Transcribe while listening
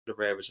the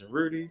Ravage and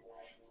Rudy,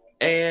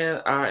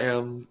 and I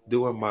am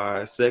doing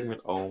my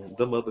segment on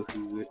the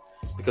motherhood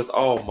because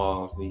all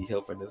moms need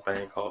help in this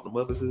thing called the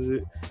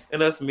motherhood,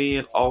 and us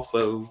men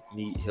also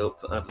need help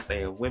to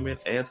understand women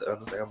and to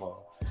understand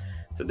moms.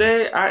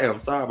 Today, I am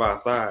side by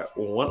side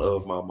with one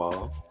of my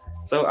moms,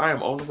 so I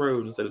am on the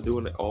road instead of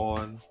doing it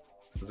on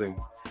Zoom.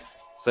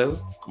 So,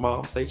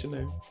 mom, state your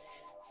name.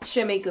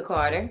 Sheameka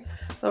Carter,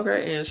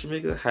 Okay, and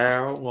Sheameka,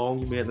 how long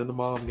you been in the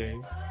mom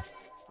game?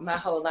 my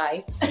whole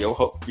life. Your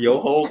whole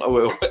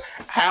well,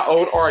 how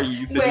old are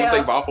you? Since you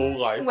say my whole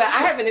life. Well,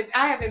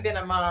 I haven't been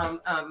a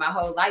mom my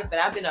whole life, but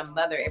I've been a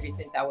mother ever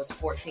since I was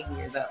 14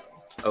 years old.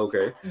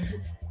 Okay.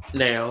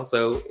 Now,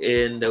 so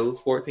in those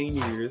 14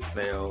 years,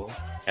 now,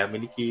 how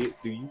many kids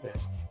do you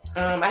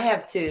have? I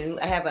have two.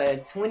 I have a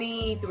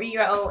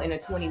 23-year-old and a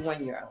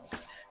 21-year-old.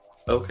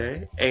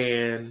 Okay,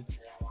 and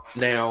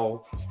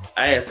now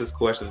I asked this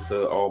question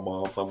to all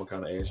moms, so I'm gonna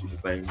kind of ask you the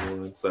same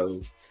one.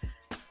 So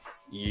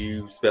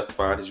you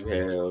specified that you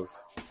have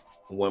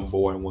one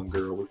boy and one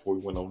girl before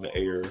we went on the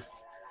air.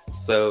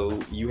 So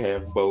you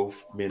have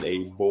both been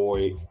a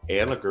boy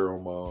and a girl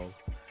mom.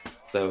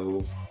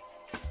 So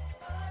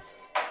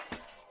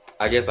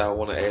I guess I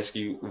want to ask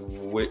you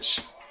which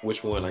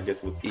one I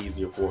guess was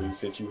easier for you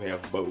since you have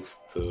both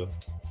to.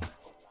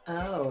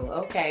 Oh,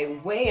 okay.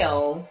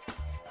 Well,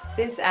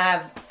 since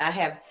I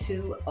have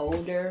two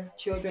older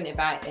children, if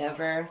I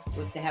ever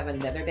was to have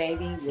another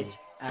baby, which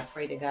I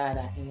pray to God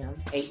I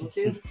am able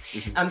to,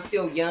 I'm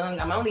still young.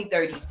 I'm only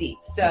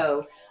 36,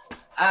 so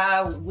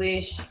I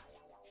wish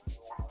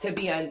to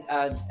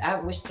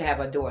have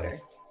a daughter.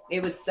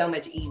 It was so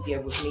much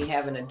easier with me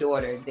having a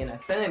daughter than a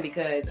son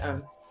because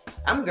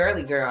I'm a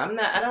girly girl.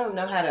 I don't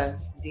know how to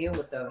deal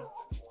with a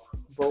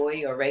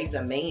boy or raise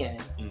a man.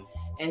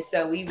 And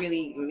so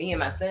me and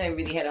my son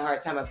really had a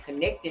hard time of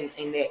connecting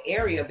in that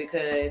area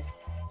because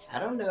I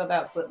don't know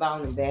about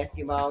football and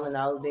basketball and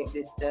all of that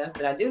good stuff,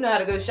 but I do know how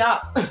to go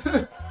shop.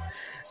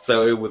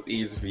 So it was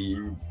easy for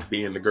you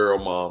being the girl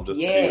mom, just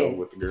to deal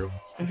with the girl.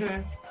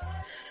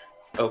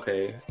 Mm-hmm.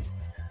 Okay.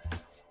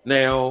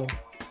 Now,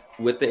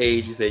 with the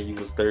age, you said you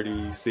was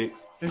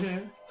 36.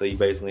 Mm-hmm. So you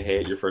basically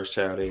had your first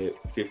child at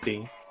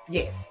 15?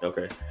 Yes.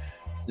 Okay.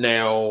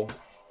 Now,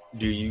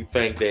 do you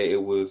think that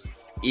it was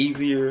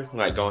easier,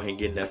 like going ahead and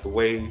getting out the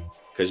way?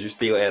 Because you're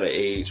still at an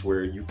age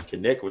where you can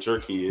connect with your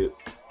kids.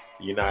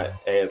 You're not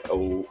as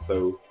old.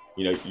 So,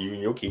 you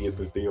and your kids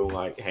can still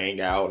like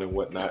hang out and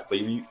whatnot. So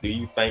do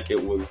you think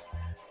it was,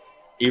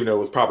 even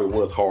though it probably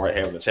was hard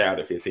having a child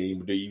at 15,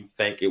 but do you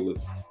think it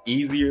was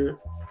easier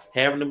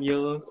having them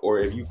young? Or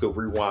if you could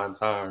rewind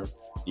time,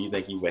 do you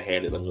think you would have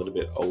had it a little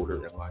bit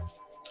older in life?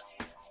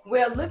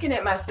 Well, looking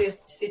at my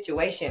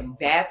situation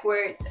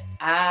backwards,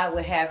 I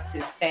would have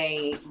to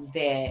say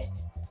that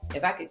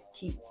if I could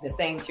keep the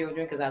same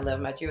children, because I love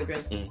my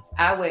children,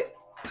 I would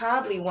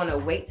probably want to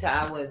wait till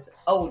I was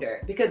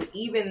older. Because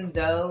even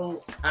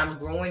though I'm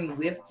growing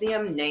with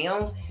them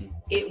now,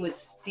 it was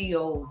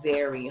still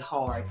very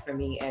hard for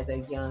me as a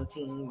young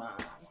teen mom.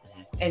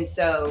 And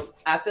so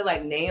I feel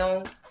like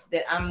now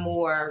that I'm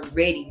more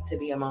ready to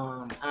be a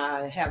mom,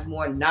 I have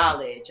more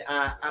knowledge,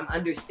 I'm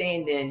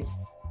understanding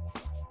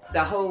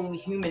the whole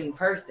human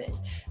person,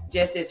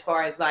 just as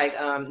far as like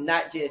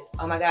not just,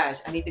 oh my gosh,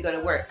 I need to go to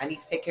work, I need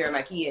to take care of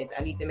my kids,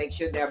 I need to make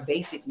sure their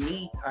basic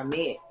needs are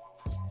met,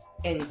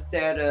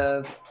 instead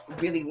of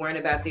really worrying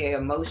about their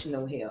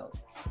emotional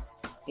health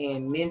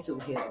and mental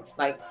health.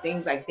 Like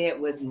things like that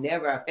was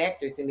never a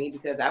factor to me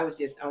because I was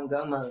just on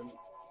go mode.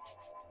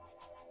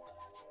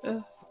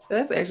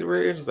 That's actually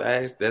very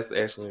interesting. That's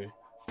actually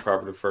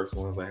probably the first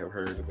ones I have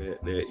heard of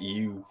that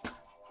you,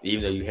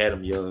 even though you had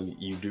them young,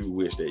 you do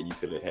wish that you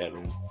could have had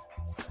them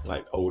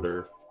like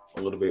older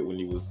a little bit when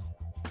you was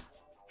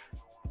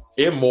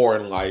more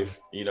in life,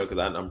 because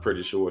I'm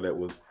pretty sure that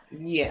was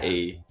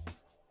a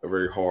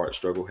very hard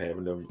struggle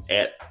having them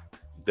at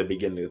the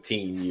beginning of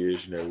teen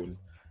years, when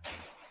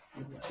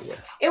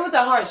it was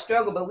a hard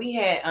struggle, but we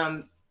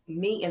had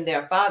me and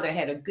their father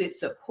had a good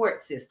support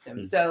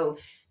system. So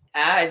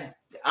I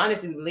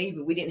honestly believe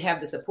if we didn't have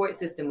the support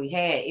system we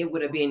had, it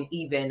would have been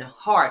even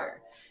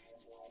harder.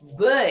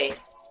 But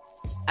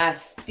I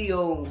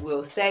still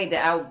will say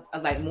that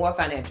I'm like more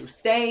financial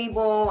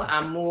stable.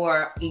 I'm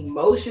more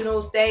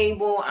emotional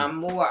stable. I'm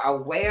more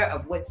aware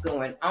of what's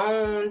going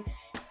on.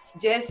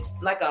 Just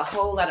like a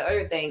whole lot of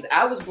other things.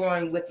 I was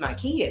growing with my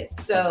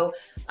kids. So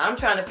I'm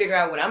trying to figure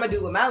out what I'm going to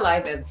do with my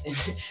life and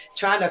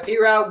trying to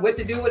figure out what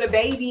to do with a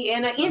baby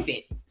and an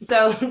infant.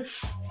 So,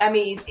 I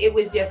mean, it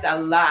was just a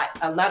lot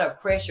of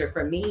pressure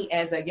for me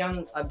as a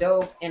young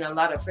adult and a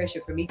lot of pressure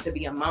for me to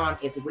be a mom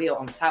as well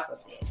on top of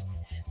that.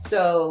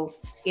 So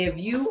if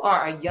you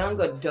are a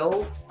young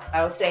adult,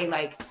 I would say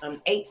like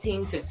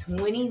 18 to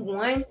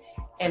 21,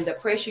 and the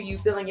pressure you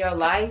feel in your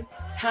life,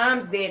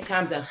 times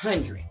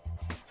 100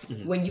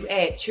 when you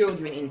add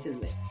children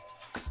into it.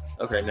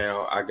 Okay,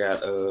 now I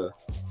got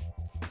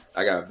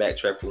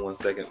backtrack for 1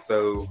 second.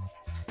 So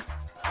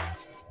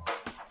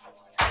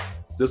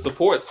the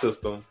support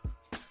system,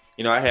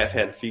 I have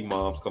had a few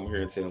moms come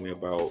here and tell me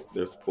about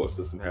their support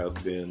system has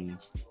been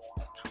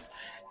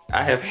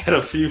I have had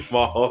a few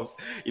moms,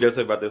 talk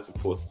about their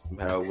support system,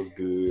 how it was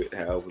good,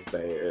 how it was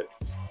bad,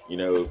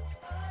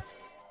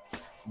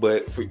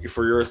 But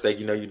for your sake,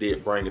 you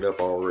did bring it up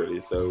already.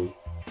 So,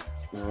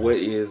 what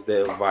is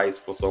the advice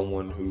for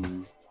someone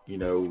who,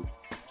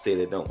 say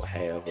they don't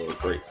have a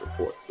great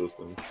support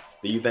system?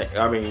 Do you think?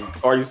 I mean,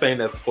 are you saying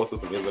that support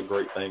system is a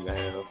great thing to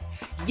have?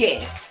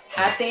 Yes.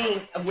 I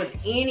think with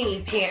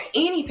any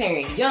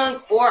parent,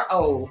 young or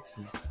old,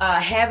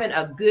 having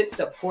a good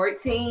support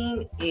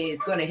team is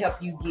going to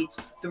help you get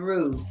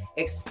through,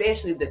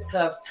 especially the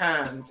tough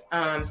times.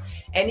 And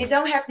it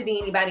don't have to be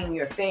anybody in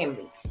your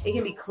family. It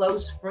can be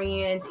close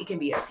friends. It can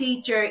be a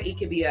teacher. It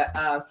can be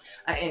a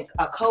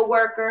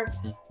coworker.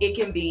 It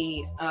can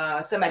be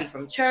somebody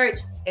from church.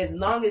 As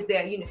long as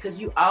they're,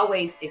 because you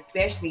always,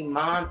 especially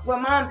moms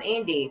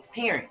and dads,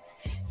 parents,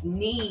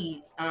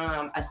 need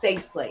a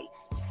safe place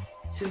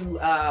to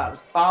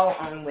fall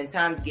on when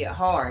times get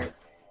hard.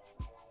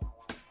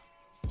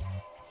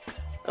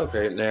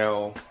 Okay,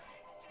 now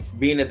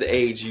being at the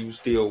age you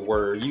still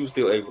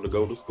able to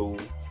go to school.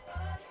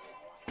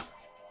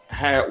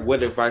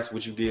 What advice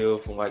would you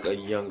give from like a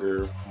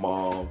younger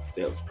mom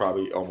that was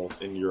probably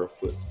almost in your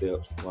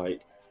footsteps?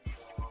 Like,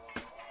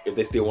 if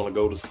they still want to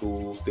go to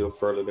school, still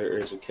further their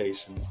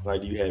education, like,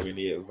 do you have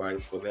any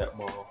advice for that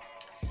mom?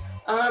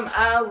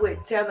 I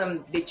would tell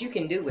them that you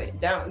can do it.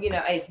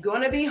 It's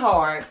going to be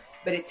hard,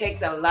 but it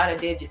takes a lot of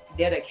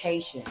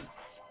dedication.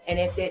 And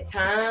at that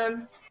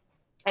time,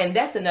 and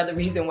that's another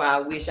reason why I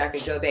wish I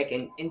could go back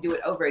and do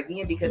it over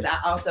again, because I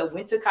also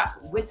went to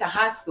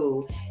high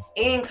school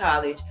and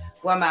college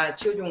while my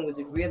children was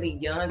really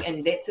young,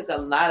 and that took a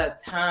lot of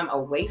time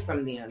away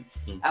from them.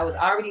 I was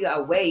already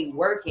away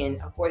working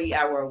a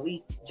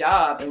 40-hour-a-week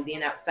job, and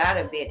then outside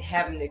of that,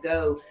 having to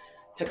go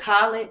to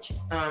college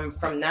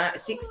from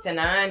 6 to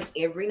 9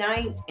 every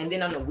night, and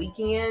then on the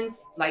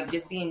weekends, like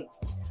just being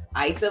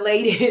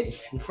isolated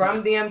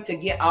from them to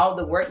get all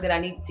the work that I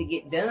needed to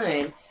get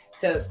done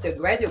to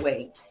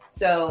graduate.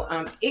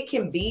 So it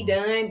can be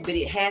done, but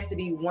it has to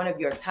be one of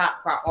your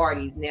top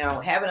priorities. Now,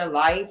 having a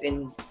life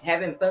and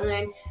having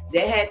fun,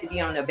 that had to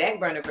be on the back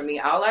burner for me.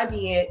 All I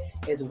did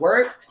is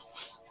worked,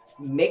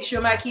 make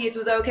sure my kids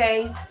was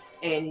okay,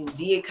 and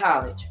did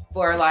college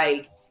for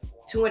like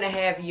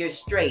 2.5 years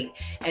straight.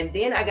 And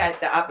then I got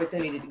the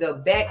opportunity to go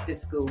back to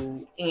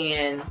school,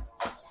 and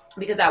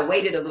because I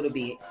waited a little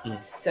bit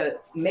to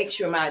make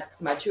sure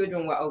my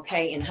children were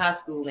okay in high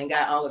school and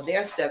got all of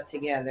their stuff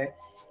together.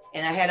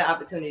 And I had an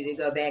opportunity to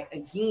go back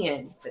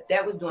again, but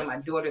that was during my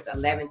daughter's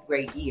 11th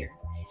grade year.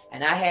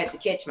 And I had to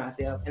catch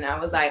myself. And I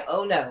was like,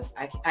 oh no,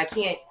 I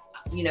can't,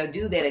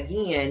 do that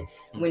again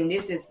when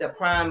this is the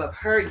prime of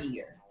her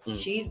year.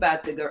 She's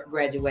about to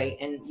graduate,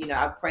 and,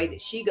 I pray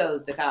that she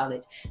goes to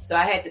college. So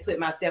I had to put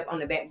myself on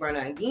the back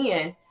burner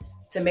again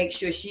to make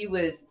sure she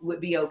would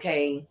be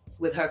okay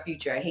with her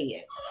future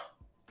ahead.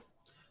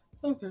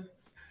 Okay.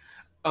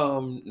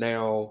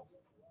 Now,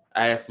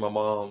 I asked my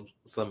mom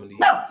some of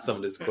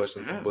these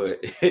questions,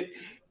 but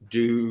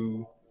did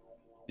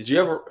you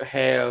ever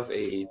have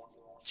a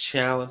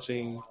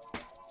challenging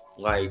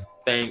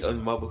thing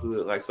on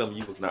motherhood, like something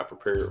you was not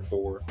prepared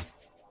for?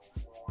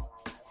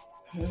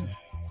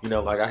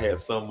 I had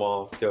some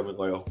moms tell me,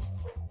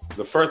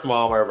 the first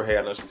mom I ever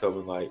had, she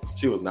told me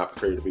she was not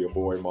prepared to be a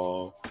boy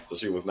mom, so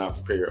she was not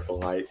prepared for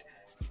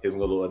his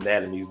little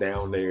anatomies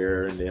down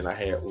there. And then I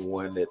had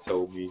one that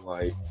told me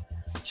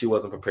she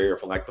wasn't prepared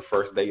for the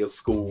first day of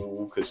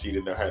school because she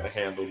didn't know how to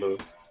handle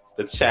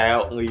the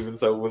child leaving.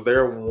 So was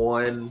there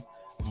one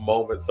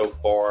moment so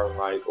far,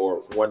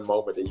 or one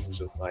moment that you was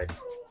just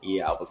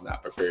yeah, I was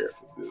not prepared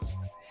for this?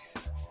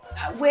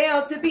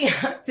 Well, to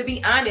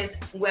be honest,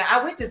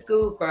 I went to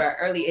school for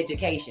early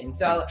education.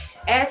 So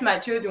as my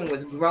children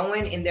was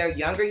growing in their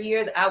younger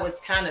years, I was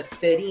kind of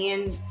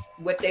studying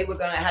how they were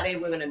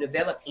gonna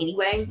develop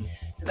anyway,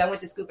 because I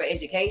went to school for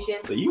education.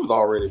 So you was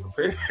already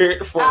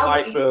prepared for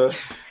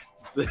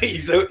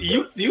so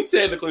you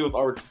technically was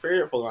already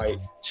prepared for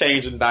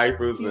changing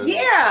diapers and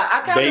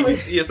I kind of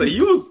was. Yeah, so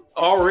you was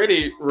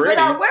already ready.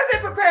 But I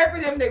wasn't prepared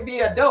for them to be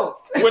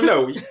adults. Well,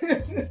 no.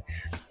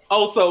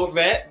 Oh, so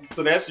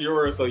that's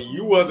yours. So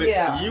you wasn't.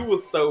 Yeah. You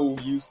was so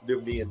used to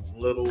them being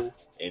little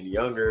and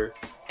younger.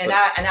 And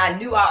I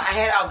knew I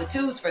had all the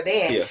tools for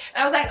that. Yeah. And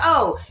I was like,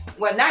 oh,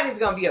 well, not it's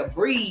gonna be a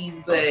breeze,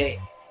 but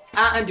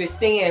I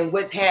understand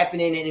what's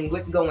happening and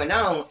what's going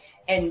on.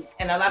 And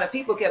a lot of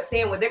people kept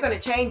saying, well, they're going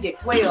to change at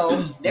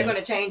 12. They're going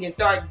to change and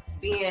start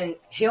being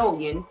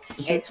hellions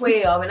at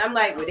 12. And I'm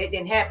like, well, that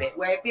didn't happen.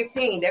 Well, at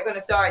 15, they're going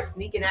to start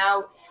sneaking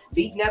out,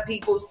 beating up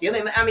people,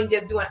 stealing.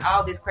 just doing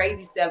all this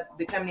crazy stuff,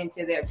 becoming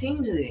into their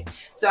teenhood.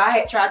 So I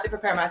had tried to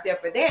prepare myself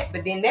for that,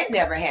 but then that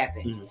never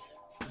happened. Mm-hmm.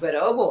 But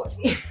oh boy,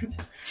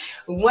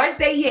 once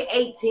they hit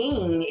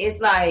 18, it's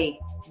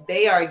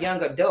they are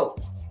young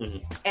adults.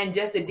 Mm-hmm. And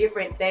just the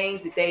different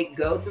things that they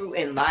go through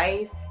in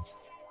life.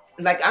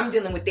 I'm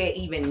dealing with that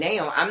even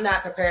now. I'm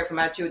not prepared for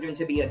my children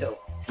to be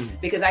adults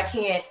because I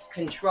can't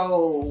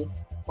control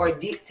or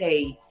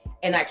dictate,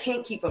 and I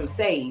can't keep them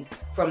safe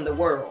from the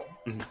world.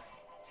 Mm-hmm.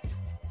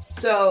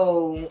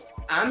 So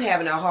I'm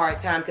having a hard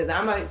time because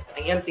I'm an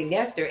empty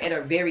nester at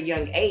a very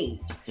young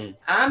age.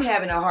 I'm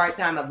having a hard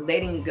time of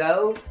letting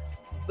go,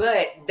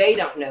 but they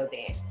don't know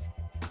that.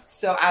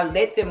 So I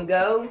let them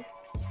go,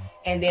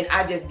 and then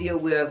I just deal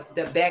with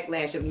the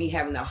backlash of me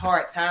having a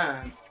hard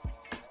time.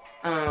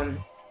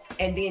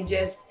 And then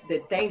just the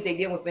things they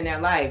deal with in their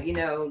life, you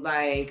know,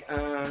 like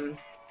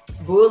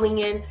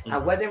bullying. I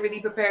wasn't really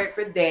prepared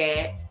for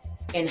that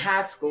in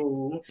high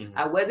school.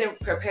 I wasn't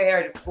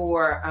prepared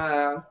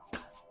for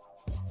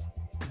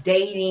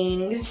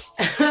dating.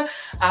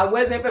 I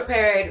wasn't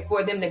prepared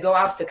for them to go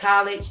off to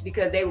college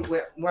because they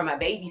were my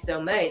baby so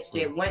much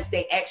that once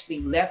they actually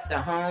left the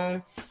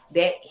home,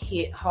 that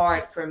hit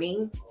hard for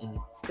me.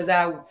 Because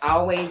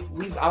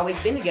we've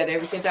always been together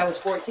ever since I was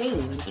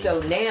 14.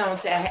 So now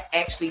to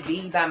actually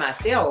be by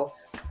myself,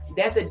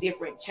 that's a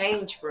different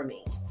change for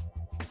me.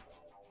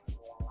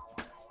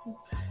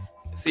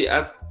 See,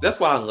 that's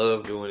why I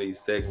love doing these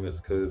segments,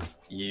 because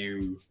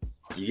you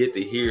get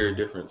to hear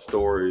different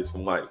stories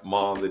from like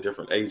moms at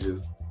different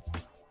ages,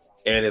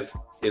 and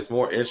it's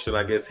more interesting,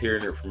 I guess,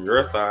 hearing it from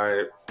your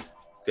side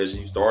because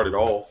you started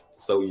off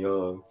so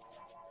young.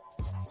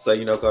 So,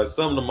 you know, because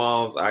some of the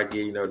moms I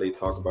get, you know, they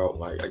talk about,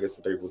 like, I guess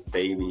when they was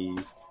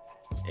babies,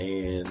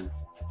 and,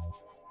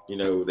 you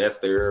know, that's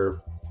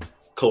their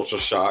culture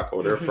shock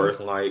or their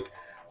first, like,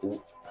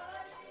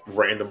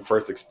 random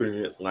first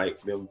experience,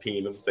 like them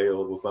peeing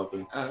themselves or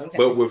something. Okay.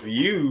 But with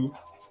you,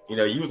 you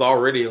know, you was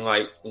already,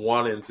 like,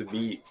 wanting to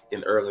be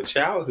in early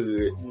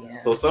childhood.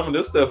 Yeah. So some of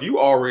this stuff you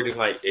already,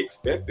 like,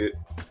 expected.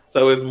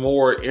 So it's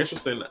more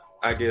interesting,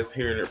 I guess,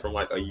 hearing it from,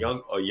 like, a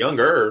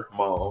younger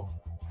mom.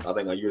 I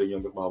think you're the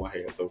youngest mom I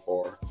had so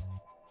far,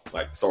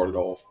 like, started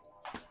off.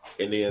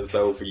 And then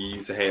so for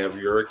you to have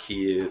your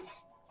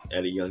kids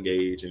at a young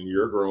age and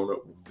you're growing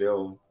up with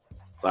them.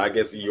 So I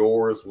guess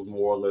yours was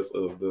more or less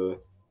of the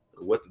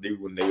what to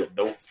do when they're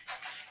adults.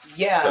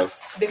 Yeah, so,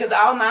 because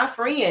all my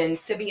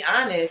friends, to be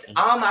honest,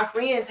 all my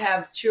friends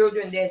have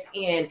children that's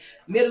in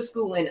middle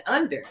school and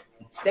under.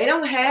 They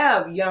don't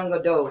have young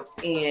adults,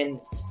 and,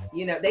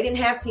 you know, they didn't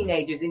have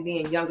teenagers and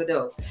then young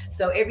adults.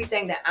 So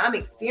everything that I'm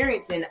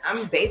experiencing,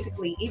 I'm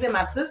basically, even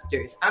my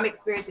sisters, I'm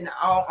experiencing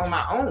all on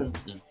my own.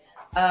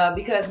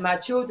 Because my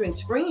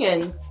children's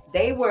friends,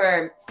 they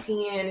were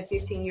 10,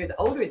 15 years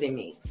older than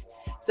me.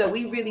 So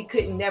we really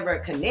couldn't never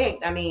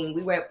connect. I mean,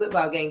 we were at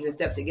football games and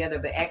stuff together,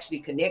 but actually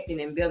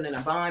connecting and building a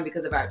bond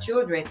because of our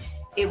children,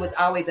 it was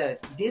always a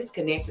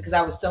disconnect because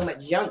I was so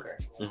much younger.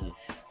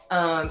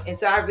 And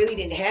so I really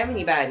didn't have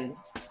anybody.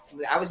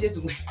 I was just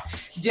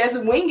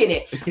winging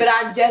it. But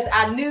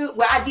I knew,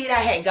 well, I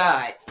had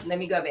God. Let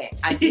me go back.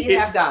 I did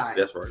have God.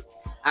 That's right.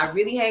 I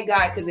really had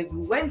God, because if it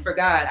wasn't for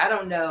God, I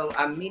don't know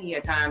many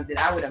a times that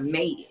I would have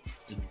made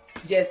it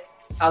just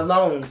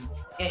alone.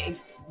 And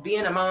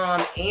being a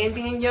mom and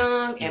being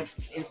young and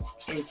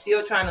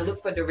still trying to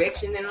look for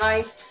direction in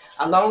life,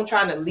 alone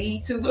trying to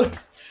lead two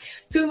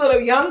little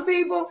young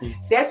people,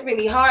 that's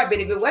really hard. But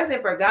if it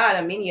wasn't for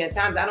God, many a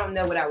times I don't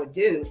know what I would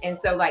do. And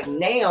so, like,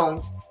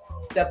 now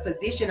the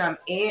position I'm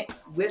in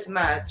with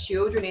my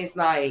children is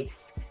like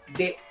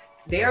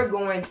they're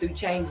going through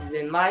changes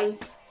in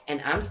life,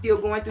 and I'm still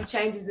going through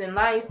changes in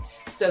life.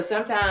 So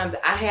sometimes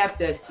I have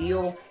to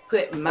still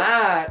put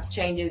my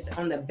changes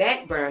on the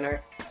back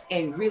burner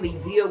and really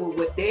deal with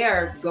what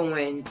they're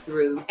going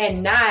through,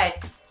 and not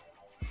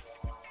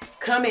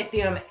come at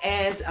them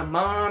as a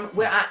mom.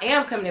 Well, I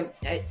am coming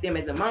at them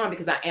as a mom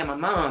because I am a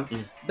mom,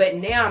 but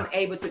now I'm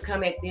able to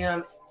come at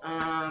them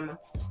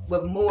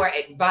with more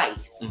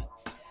advice.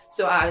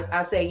 So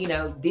I say, you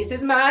know, this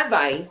is my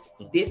advice.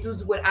 This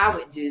is what I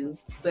would do,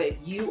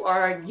 but you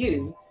are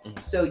you.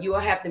 So you will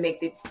have to make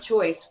the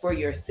choice for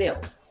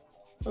yourself.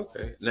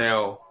 Okay.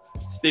 Now,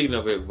 speaking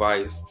of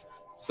advice,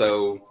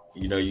 so,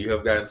 you know, you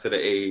have gotten to the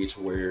age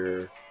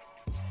where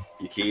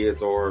your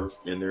kids are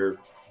in their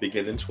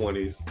beginning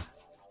 20s,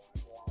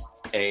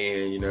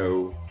 and, you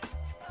know,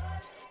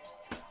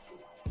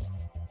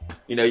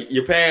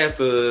 you're past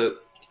the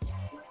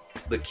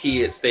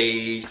kid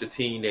stage, the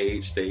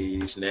teenage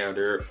stage. Now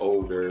they're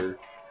older.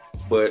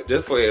 But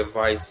just for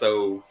advice,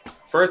 so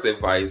first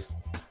advice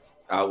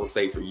I would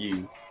say for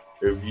you,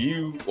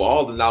 with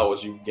all the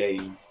knowledge you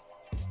gained,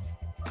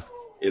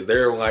 is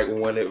there, like,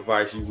 one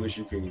advice you wish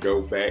you can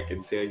go back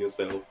and tell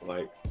yourself,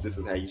 like, this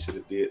is how you should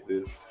have did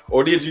this?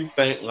 Or did you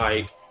think,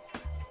 like,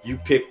 you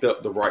picked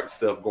up the right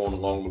stuff going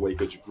along the way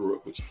because you grew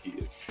up with your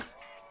kids?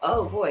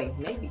 Oh boy,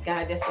 maybe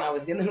God, that's why I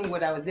was dealing with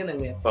what I was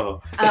dealing with.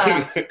 But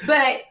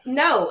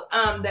no,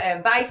 the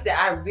advice that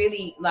I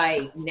really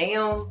like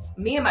now,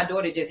 me and my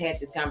daughter just had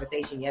this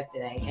conversation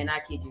yesterday, and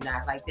I kid you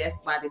not, like,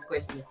 that's why this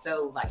question is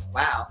so, like,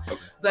 wow. Okay.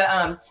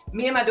 But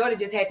me and my daughter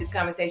just had this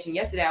conversation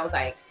yesterday. I was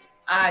like,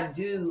 I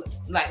do,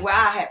 like, well,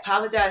 I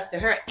apologized to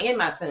her and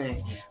my son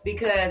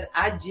because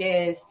I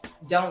just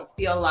don't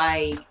feel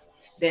like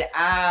that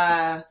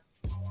I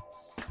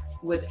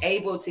was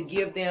able to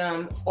give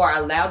them or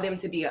allow them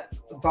to be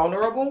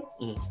vulnerable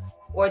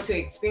or to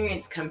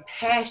experience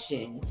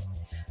compassion,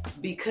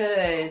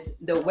 because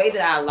the way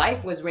that our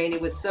life was ran,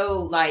 it was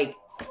so, like,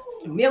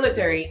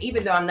 military,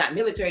 even though I'm not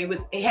military,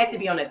 it had to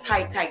be on a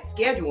tight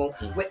schedule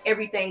with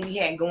everything we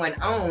had going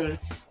on.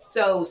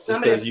 So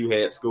some because you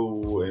had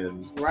school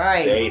and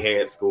right, they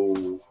had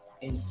school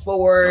and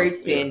sports,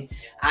 and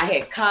I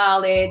had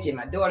college, and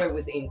my daughter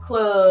was in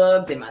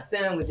clubs, and my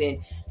son was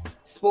in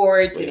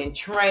sports and in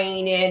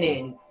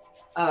training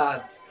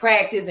and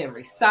practice and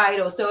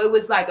recital. So it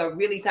was like a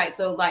really tight.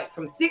 So like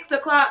from 6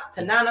 o'clock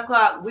to 9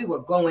 o'clock, we were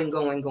going.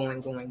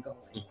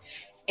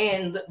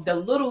 And the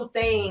little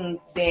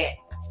things that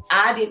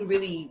I didn't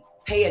really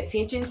pay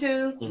attention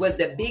to was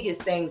the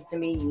biggest things to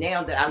me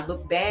now that I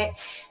look back.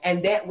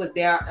 And that was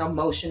their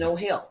emotional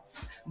health,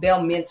 their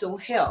mental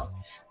health.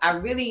 I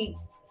really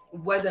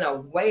wasn't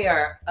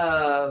aware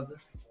of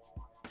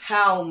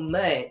how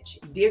much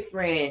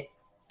different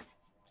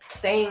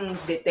things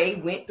that they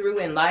went through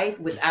in life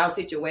with our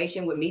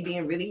situation, with me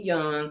being really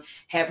young,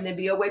 having to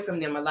be away from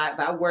them a lot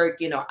by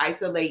working or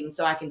isolating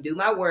so I can do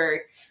my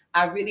work.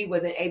 I really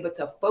wasn't able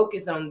to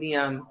focus on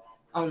them,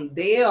 on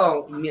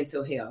their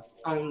mental health,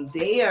 on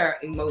their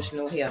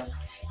emotional health.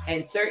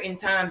 And certain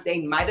times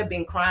they might have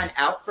been crying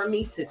out for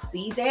me to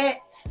see that.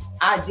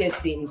 I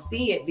just didn't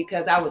see it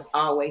because I was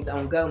always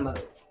on go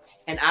mode.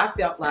 And I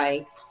felt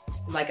like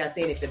I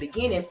said at the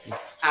beginning,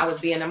 I was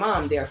being a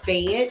mom. They're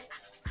fed,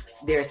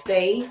 they're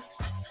safe.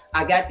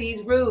 I got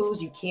these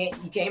rules. You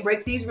can't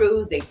break these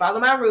rules. They follow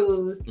my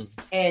rules,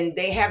 and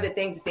they have the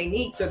things that they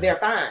need, so they're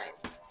fine.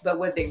 But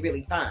was they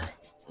really fine?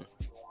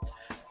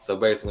 So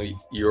basically,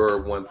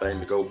 your one thing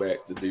to go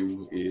back to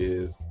do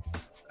is,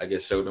 I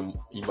guess, show them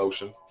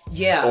emotion.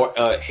 Yeah. Or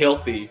a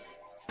healthy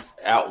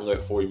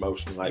outlet for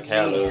emotion, like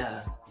how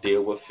to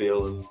deal with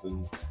feelings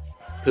and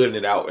putting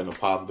it out in a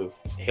positive,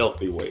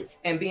 healthy way.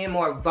 And being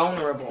more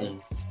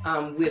vulnerable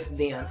with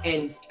them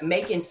and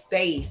making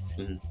space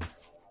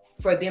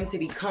for them to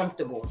be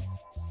comfortable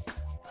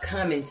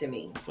coming to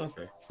me.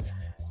 Okay.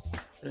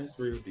 That's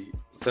real deep.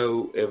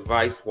 So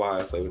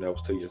advice-wise, so that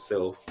was to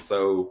yourself.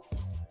 So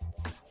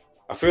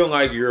I feel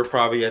like you're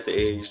probably at the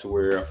age to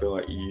where I feel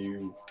like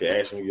you can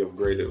actually give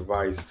great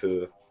advice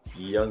to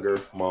younger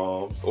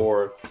moms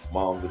or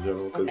moms in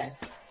general. Because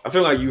I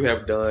feel like you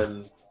have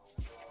done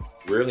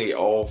really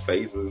all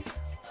phases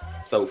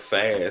so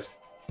fast.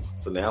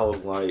 So now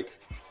it's like,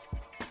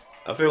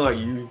 I feel like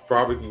you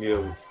probably can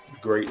give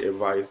great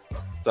advice.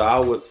 So I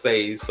would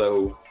say,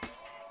 so,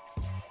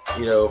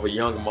 you know, if a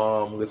young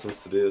mom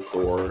listens to this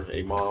or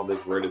a mom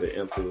that's ready to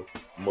enter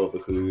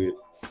motherhood,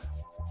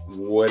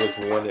 what is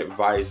one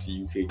advice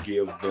you could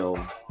give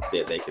them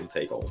that they can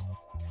take on?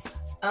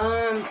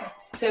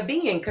 To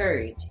be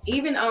encouraged.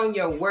 Even on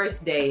your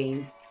worst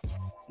days,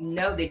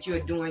 know that you're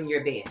doing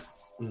your best.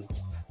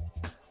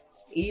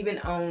 Even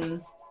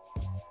on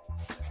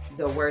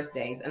the worst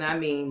days, and I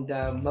mean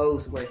the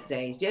most worst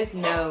days, just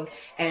know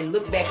and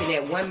look back at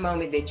that one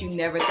moment that you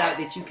never thought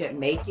that you could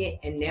make it,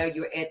 and now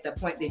you're at the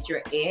point that you're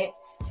at.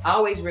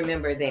 Always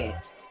remember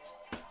that.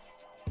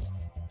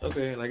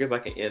 Okay, and I guess I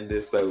can end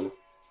this. So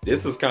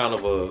this is kind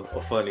of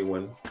a funny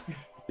one,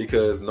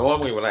 because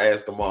normally when I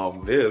ask the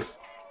mom this,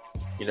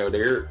 you know,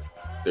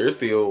 they're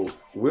still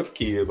with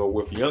kids or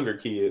with younger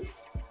kids.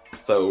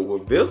 So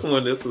with this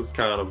one, this is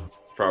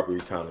probably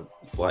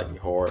slightly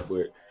hard,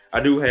 but I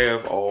do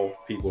have all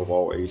people of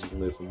all ages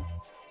listen.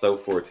 So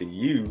to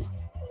you,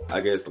 I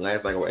guess the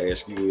last thing I will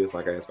ask you is,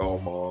 like I ask all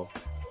moms,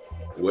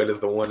 what is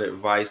the one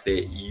advice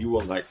that you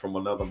would like from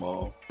another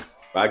mom?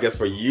 But I guess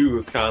for you,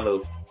 it's kind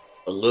of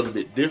a little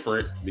bit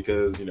different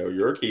because, you know,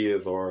 your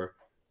kids are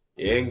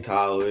in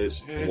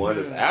college. One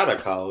is out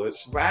of college.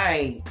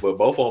 Right. But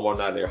both of them are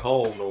not at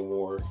home no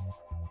more.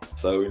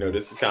 So, you know,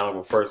 this is kind of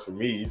a first for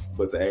me,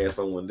 but to ask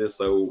someone this,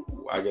 so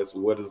I guess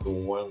what is the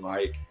one,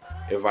 like,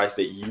 advice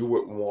that you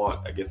would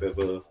want, I guess, as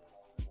a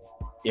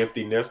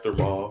empty nester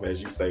mom,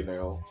 as you say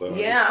now? So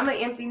yeah, I'm an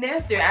empty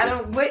nester. I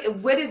don't,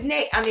 what is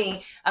next? I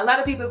mean, a lot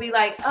of people be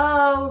like,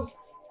 oh,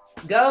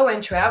 go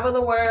and travel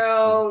the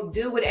world,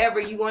 do whatever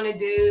you want to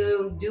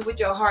do what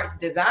your heart's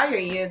desire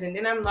is. And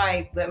then I'm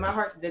like, but my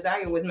heart's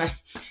desire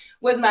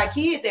was my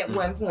kids at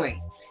one point.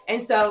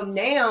 And so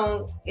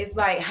now it's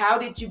like, how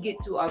did you get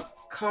to a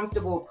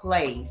comfortable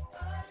place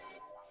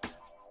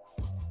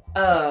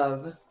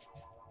of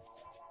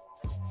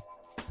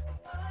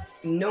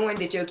knowing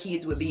that your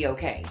kids would be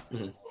okay?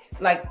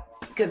 Like,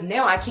 because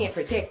now I can't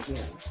protect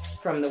them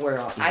from the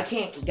world. I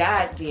can't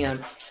guide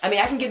them. I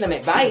mean, I can give them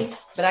advice,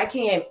 but I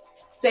can't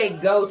say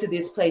go to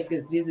this place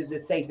because this is the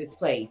safest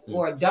place,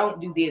 or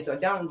don't do this or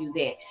don't do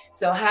that.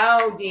 So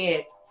how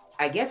did,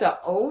 I guess, a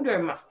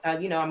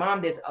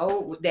mom that's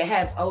old, that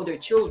has older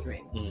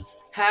children,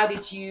 how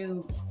did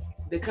you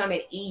become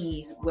at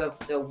ease with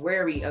the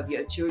worry of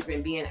your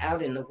children being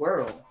out in the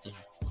world?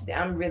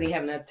 I'm really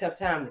having a tough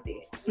time with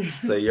it.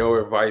 So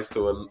your advice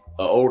to an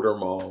older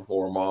mom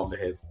or a mom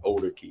that has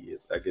older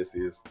kids, I guess,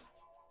 is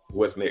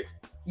what's next?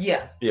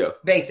 Yeah.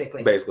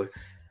 Basically.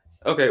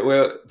 Okay,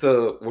 well,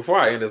 before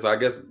I end this, I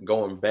guess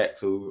going back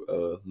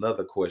to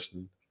another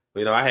question,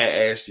 you know, I had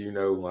asked you,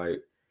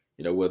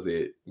 was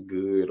it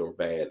good or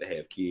bad to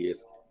have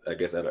kids, I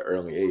guess, at an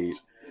early age?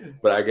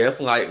 But I guess,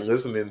 like,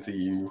 listening to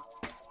you,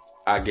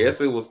 I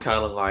guess it was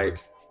kind of like,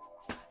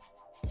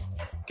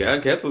 I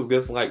guess it was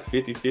just like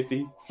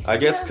 50-50. I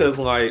guess because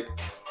like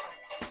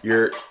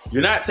you're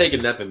not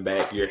taking nothing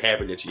back. You're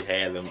happy that you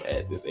had them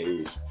at this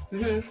age.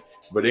 Mm-hmm.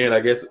 But then I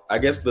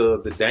guess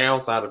the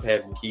downside of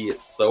having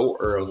kids so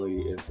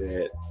early is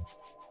that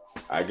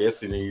I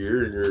guess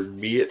you're in your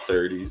mid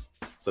 30s,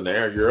 so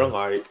now you're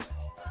like,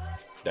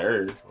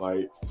 darn,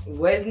 like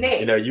what's next?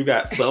 You know, you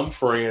got some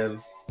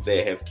friends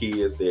that have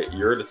kids that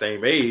you're the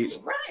same age,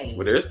 right?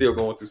 But they're still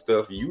going through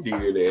stuff you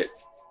did at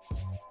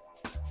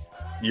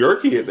your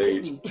kid's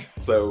age.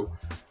 So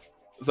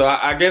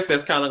I guess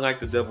that's kind of like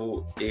the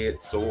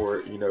double-edged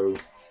sword, you know.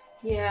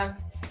 Yeah.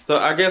 So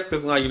I guess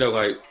because like, you know,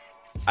 like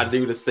I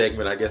do the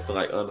segment, I guess, to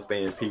like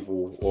understand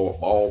people or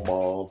all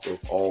moms of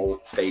all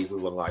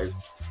phases of life.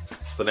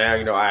 So now,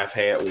 you know, I've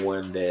had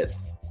one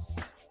that's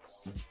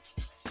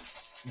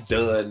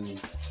done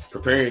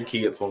preparing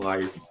kids for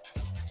life,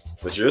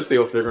 but you're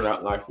still figuring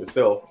out life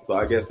yourself. So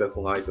I guess that's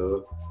like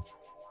you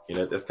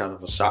know, that's kind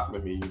of a shock to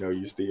me. You know,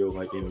 you're still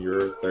like in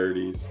your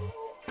 30s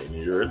and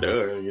you're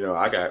done. You know,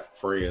 I got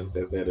friends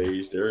that's that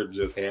age, they're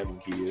just having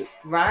kids.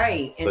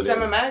 Right. And so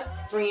some of my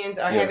friends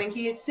are having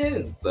kids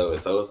too. So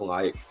it's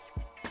like,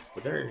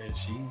 but there,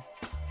 she's,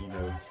 you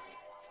know,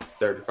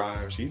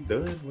 35, she's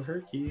done with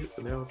her kids.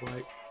 And now it's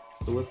like,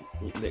 so what's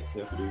next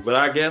step to do? But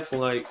I guess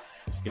like,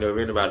 you know, if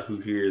anybody who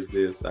hears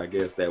this, I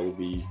guess that would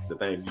be the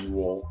thing you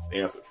want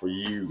answered for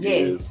you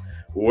is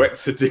what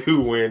to do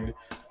when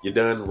you're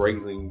done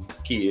raising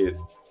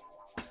kids.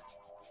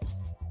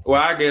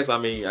 Well, I guess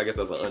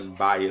that's an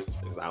unbiased,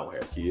 because I don't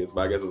have kids,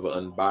 but I guess it's an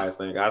unbiased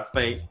thing. I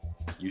think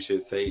you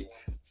should take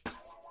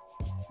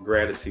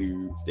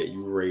gratitude that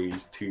you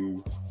raised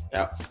two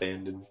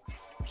outstanding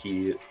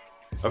kids.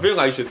 I feel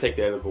like you should take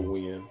that as a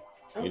win.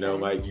 Okay. You know,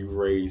 like you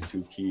raised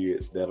two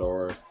kids that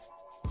are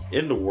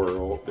in the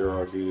world, they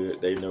are good,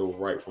 they know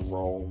right from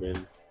wrong,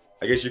 and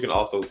I guess you can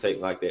also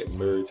take like that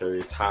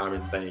military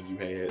timing thing you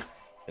had.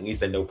 At least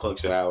they know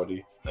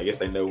punctuality. I guess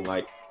they know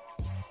like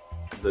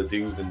the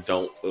do's and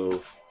don'ts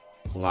of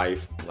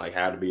life, like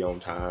how to be on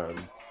time,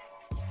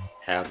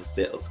 how to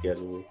set a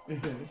schedule.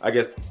 Mm-hmm. I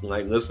guess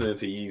like listening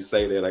to you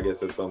say that, I guess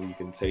that's something you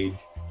can take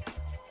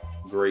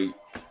great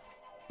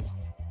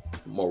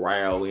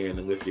morale in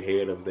and lift your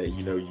head up, that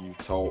you know you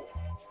taught.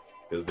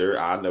 Because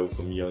I know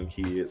some young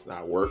kids, and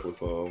I work with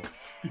some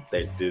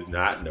that did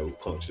not know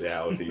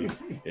punctuality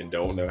and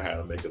don't know how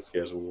to make a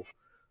schedule.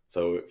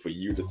 So for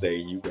you to say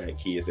you got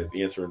kids that's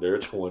entering their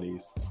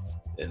 20s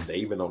and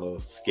they've been on a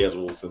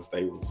schedule since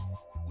they was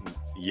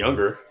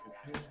younger.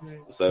 Mm-hmm.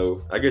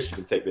 So I guess you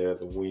can take that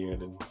as a win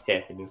and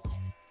happiness.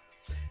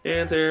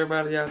 And to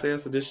everybody out there,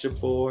 so this is your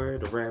boy,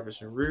 the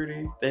Ravishing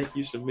Rudy. Thank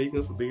you,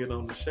 Sheameka, for being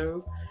on the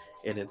show.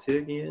 And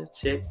until then,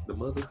 check the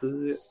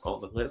MotherHood on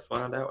the Let's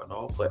Find Out on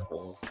all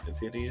platforms.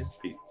 Until then,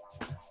 peace.